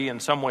 7 may be in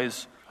some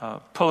ways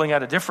pulling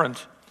out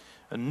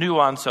a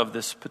nuance of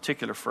this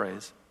particular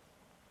phrase.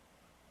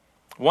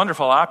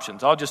 Wonderful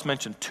options. I'll just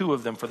mention two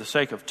of them for the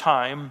sake of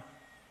time.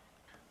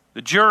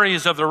 The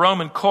juries of the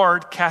Roman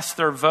court cast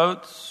their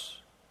votes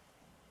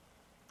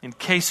in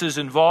cases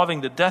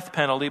involving the death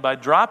penalty by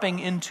dropping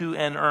into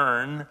an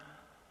urn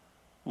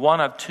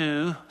one of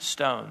two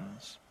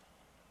stones.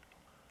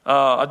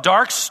 A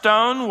dark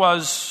stone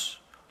was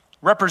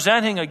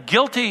representing a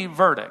guilty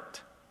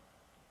verdict,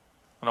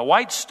 and a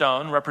white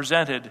stone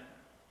represented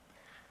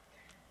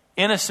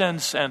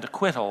innocence and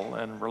acquittal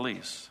and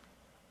release.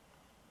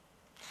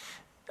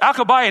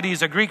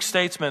 Alcibiades, a Greek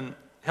statesman,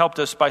 helped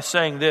us by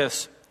saying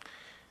this,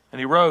 and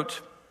he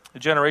wrote a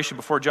generation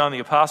before John the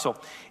Apostle,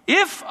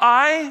 "If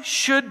I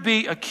should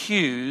be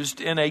accused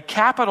in a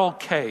capital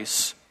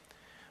case,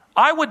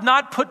 I would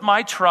not put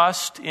my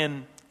trust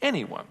in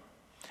anyone.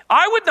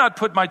 I would not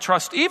put my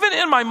trust even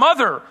in my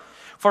mother,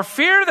 for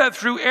fear that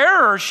through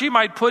error she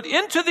might put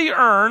into the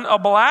urn a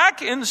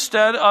black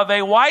instead of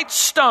a white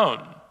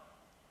stone.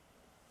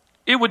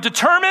 It would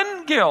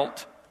determine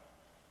guilt.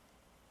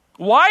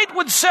 White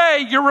would say,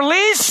 you're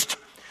released,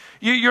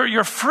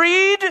 you're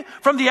freed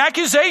from the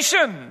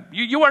accusation,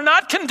 you are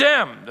not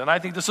condemned." And I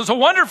think this is a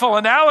wonderful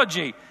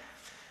analogy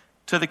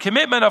to the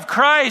commitment of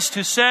Christ,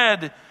 who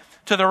said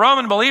to the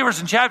Roman believers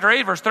in chapter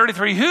 8, verse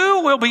 33,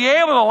 "Who will be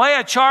able to lay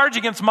a charge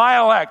against my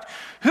elect?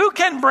 Who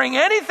can bring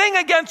anything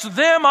against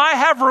them? I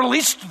have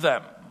released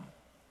them.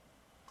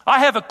 I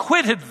have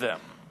acquitted them."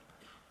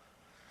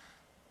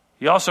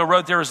 He also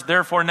wrote, "There is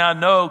therefore now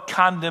no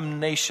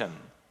condemnation,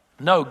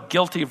 no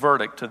guilty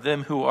verdict to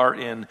them who are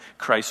in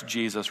Christ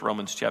Jesus,"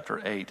 Romans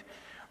chapter 8,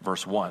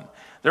 verse 1.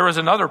 There is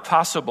another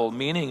possible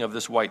meaning of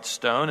this white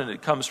stone, and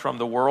it comes from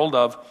the world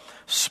of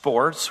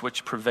sports,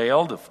 which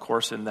prevailed, of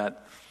course, in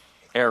that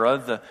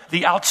era.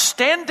 The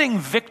outstanding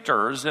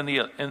victors in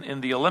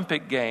the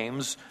Olympic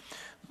Games,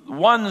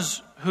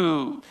 ones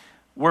who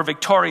were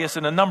victorious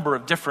in a number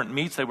of different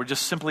meets, they were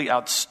just simply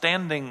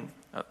outstanding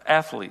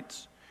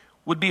athletes,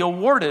 would be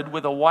awarded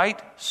with a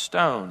white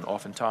stone,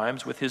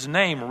 oftentimes, with his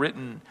name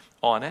written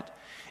on it,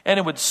 and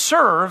it would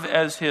serve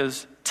as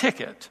his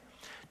ticket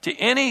to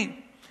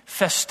any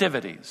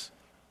festivities,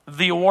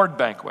 the award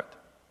banquet,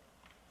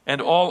 and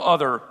all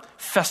other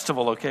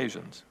festival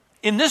occasions.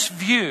 In this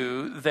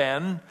view,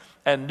 then,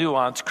 and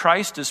nuance,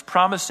 Christ is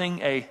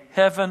promising a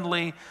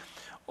heavenly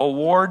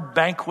award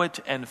banquet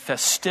and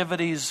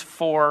festivities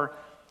for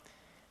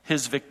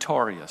his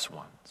victorious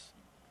ones.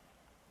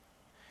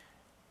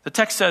 The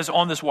text says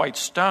on this white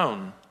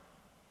stone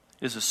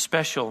is a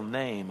special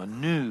name, a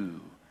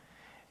new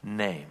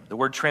name. The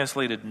word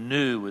translated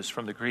new is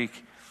from the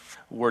Greek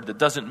word that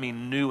doesn't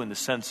mean new in the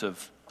sense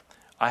of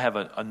I have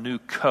a new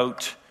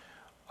coat,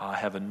 I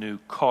have a new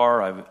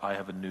car, I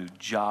have a new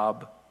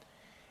job.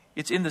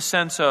 It's in the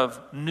sense of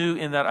new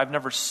in that I've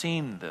never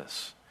seen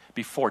this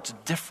before. It's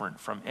different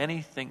from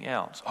anything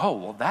else. Oh,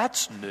 well,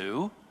 that's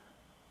new,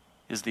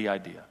 is the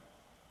idea.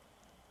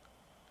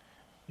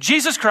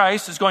 Jesus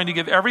Christ is going to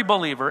give every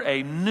believer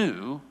a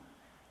new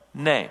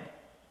name,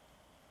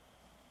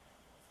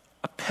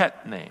 a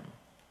pet name,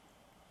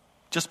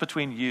 just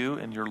between you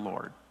and your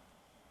Lord.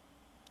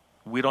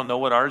 We don't know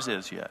what ours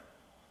is yet.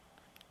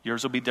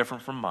 Yours will be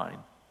different from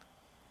mine,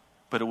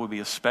 but it will be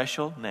a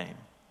special name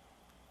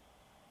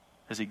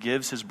as he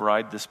gives his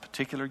bride this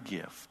particular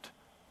gift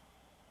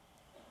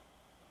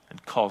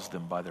and calls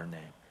them by their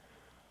name.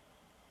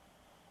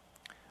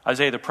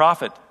 Isaiah the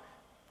prophet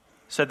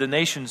said, "The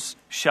nations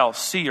shall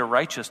see your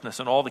righteousness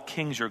and all the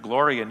kings your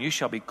glory, and you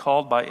shall be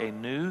called by a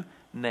new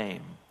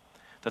name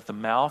that the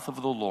mouth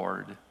of the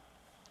Lord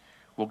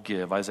will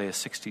give." Isaiah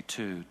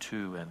 62,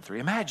 2 and 3.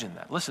 Imagine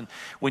that. Listen,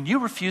 when you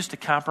refuse to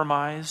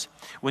compromise,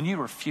 when you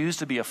refuse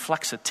to be a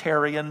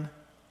flexitarian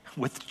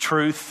with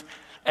truth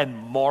and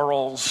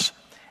morals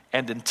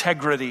and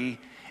integrity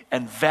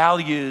and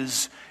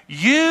values,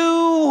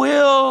 you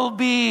will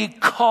be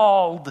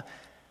called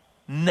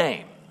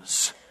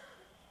names.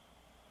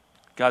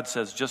 God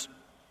says, just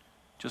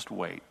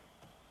wait.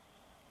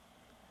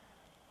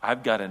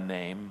 I've got a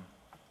name,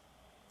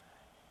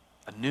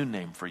 a new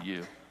name for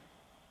you.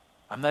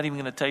 I'm not even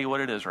going to tell you what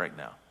it is right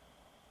now.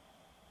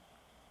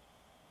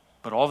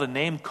 But all the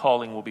name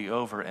calling will be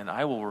over, and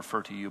I will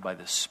refer to you by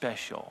this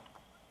special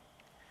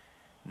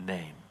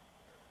name.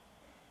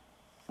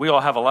 We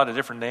all have a lot of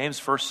different names,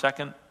 first,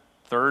 second,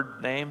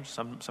 third names.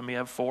 Some of you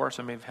have four,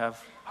 some of you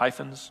have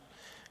hyphens,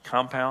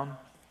 compound,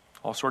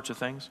 all sorts of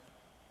things.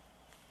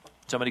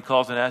 Somebody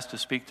calls and asks to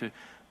speak to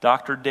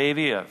Dr.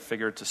 Davy. I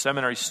figure it's a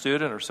seminary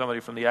student or somebody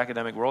from the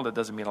academic world. That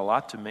doesn't mean a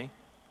lot to me.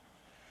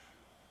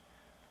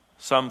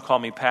 Some call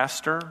me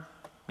pastor.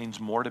 It means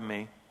more to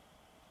me.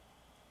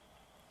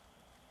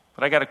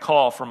 But I got a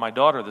call from my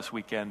daughter this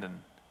weekend,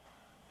 and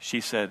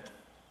she said,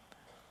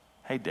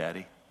 "Hey,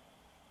 Daddy."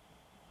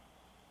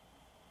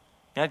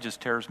 That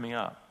just tears me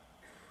up.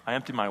 I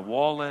empty my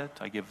wallet.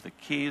 I give the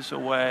keys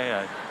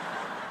away.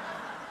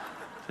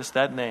 Just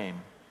that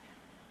name.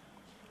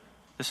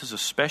 This is a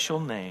special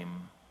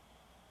name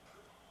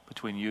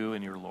between you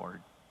and your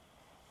Lord.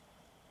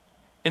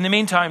 In the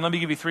meantime, let me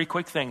give you 3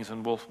 quick things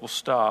and we'll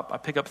stop. I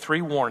pick up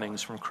 3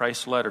 warnings from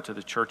Christ's letter to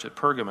the church at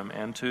Pergamum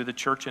and to the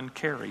church in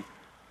Cary,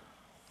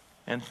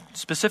 and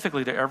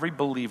specifically to every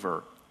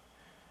believer.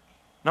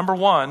 Number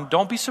 1,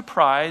 don't be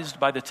surprised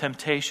by the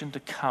temptation to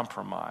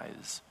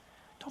compromise.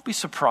 Don't be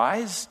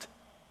surprised.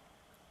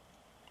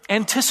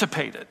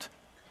 Anticipate it.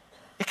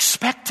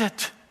 Expect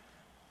it.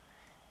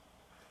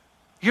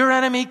 Your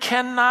enemy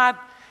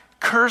cannot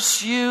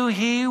curse you.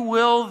 He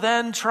will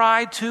then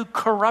try to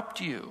corrupt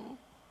you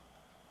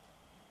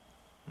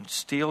and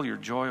steal your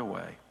joy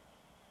away.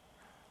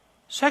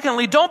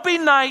 Secondly, don't be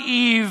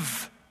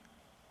naive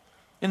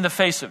in the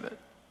face of it.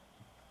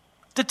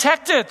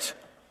 Detect it.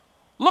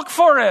 Look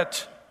for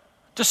it.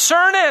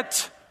 Discern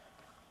it.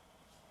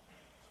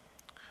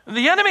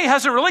 The enemy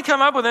hasn't really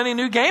come up with any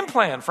new game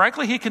plan.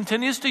 Frankly, he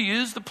continues to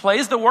use the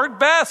plays that work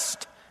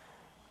best.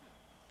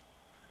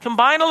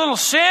 Combine a little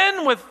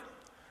sin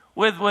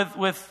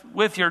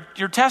with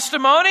your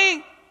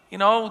testimony. You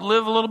know,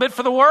 live a little bit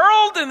for the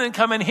world and then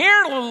come in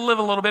here and live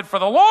a little bit for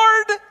the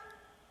Lord.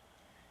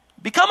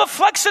 Become a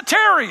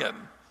flexitarian.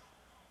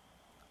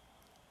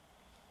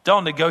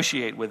 Don't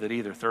negotiate with it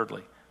either,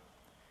 thirdly.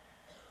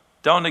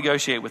 Don't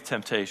negotiate with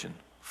temptation.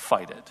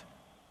 Fight it.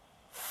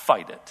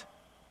 Fight it.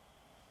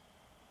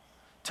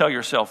 Tell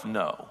yourself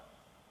no.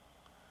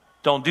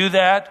 Don't do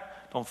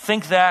that. Don't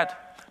think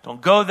that.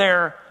 Don't go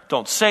there.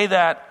 Don't say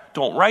that.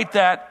 Don't write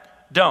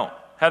that. Don't.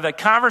 Have that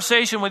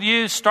conversation with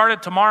you. Start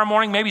it tomorrow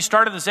morning. Maybe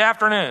start it this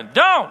afternoon.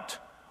 Don't.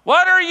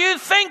 What are you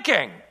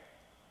thinking?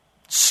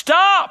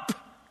 Stop.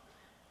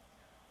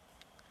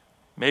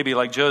 Maybe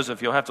like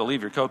Joseph, you'll have to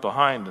leave your coat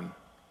behind and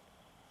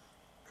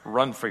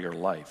run for your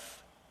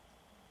life.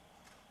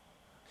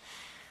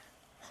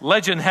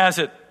 Legend has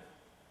it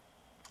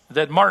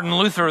that Martin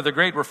Luther, the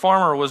great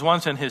reformer, was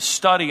once in his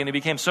study and he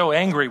became so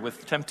angry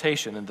with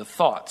temptation and the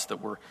thoughts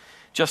that were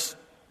just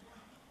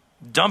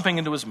dumping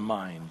into his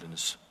mind and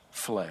his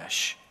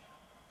flesh.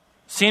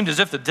 It seemed as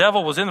if the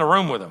devil was in the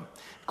room with him.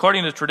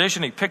 According to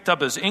tradition, he picked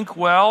up his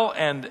inkwell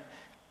and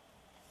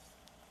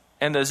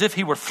as if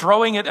he were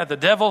throwing it at the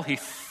devil, he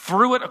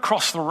threw it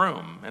across the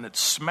room and it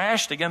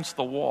smashed against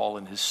the wall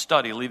in his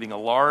study, leaving a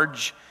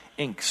large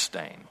ink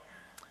stain.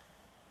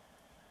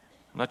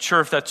 I'm not sure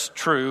if that's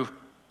true,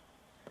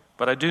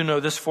 but I do know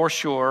this for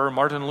sure.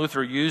 Martin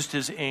Luther used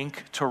his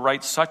ink to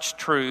write such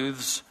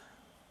truths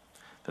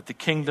that the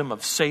kingdom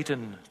of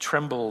Satan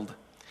trembled.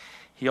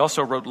 He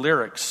also wrote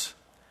lyrics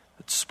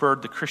that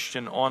spurred the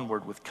Christian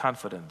onward with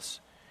confidence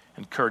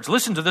and courage.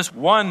 Listen to this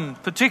one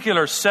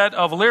particular set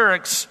of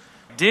lyrics.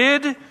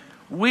 Did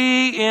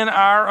we in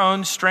our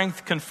own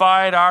strength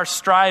confide, our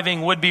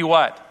striving would be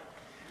what?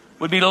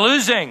 Would be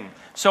losing.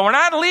 So we're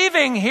not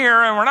leaving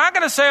here and we're not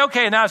going to say,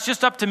 okay, now it's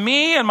just up to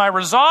me and my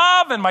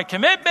resolve and my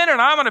commitment and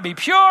I'm going to be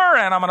pure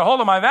and I'm going to hold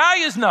to my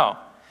values. No.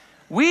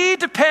 We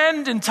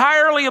depend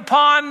entirely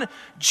upon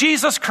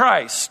Jesus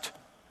Christ,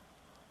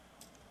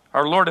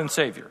 our Lord and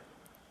Savior.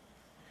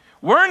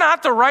 We're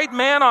not the right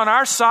man on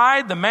our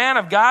side, the man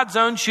of God's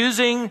own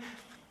choosing.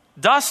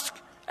 Dost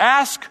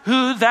ask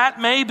who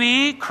that may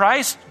be?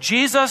 Christ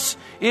Jesus,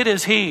 it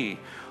is He.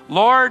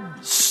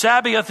 Lord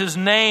Sabaoth his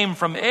name,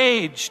 from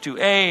age to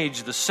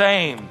age the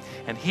same,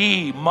 and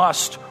He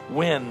must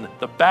win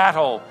the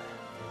battle.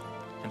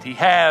 And He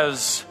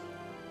has,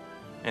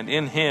 and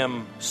in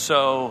Him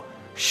so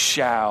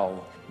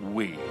shall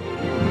we.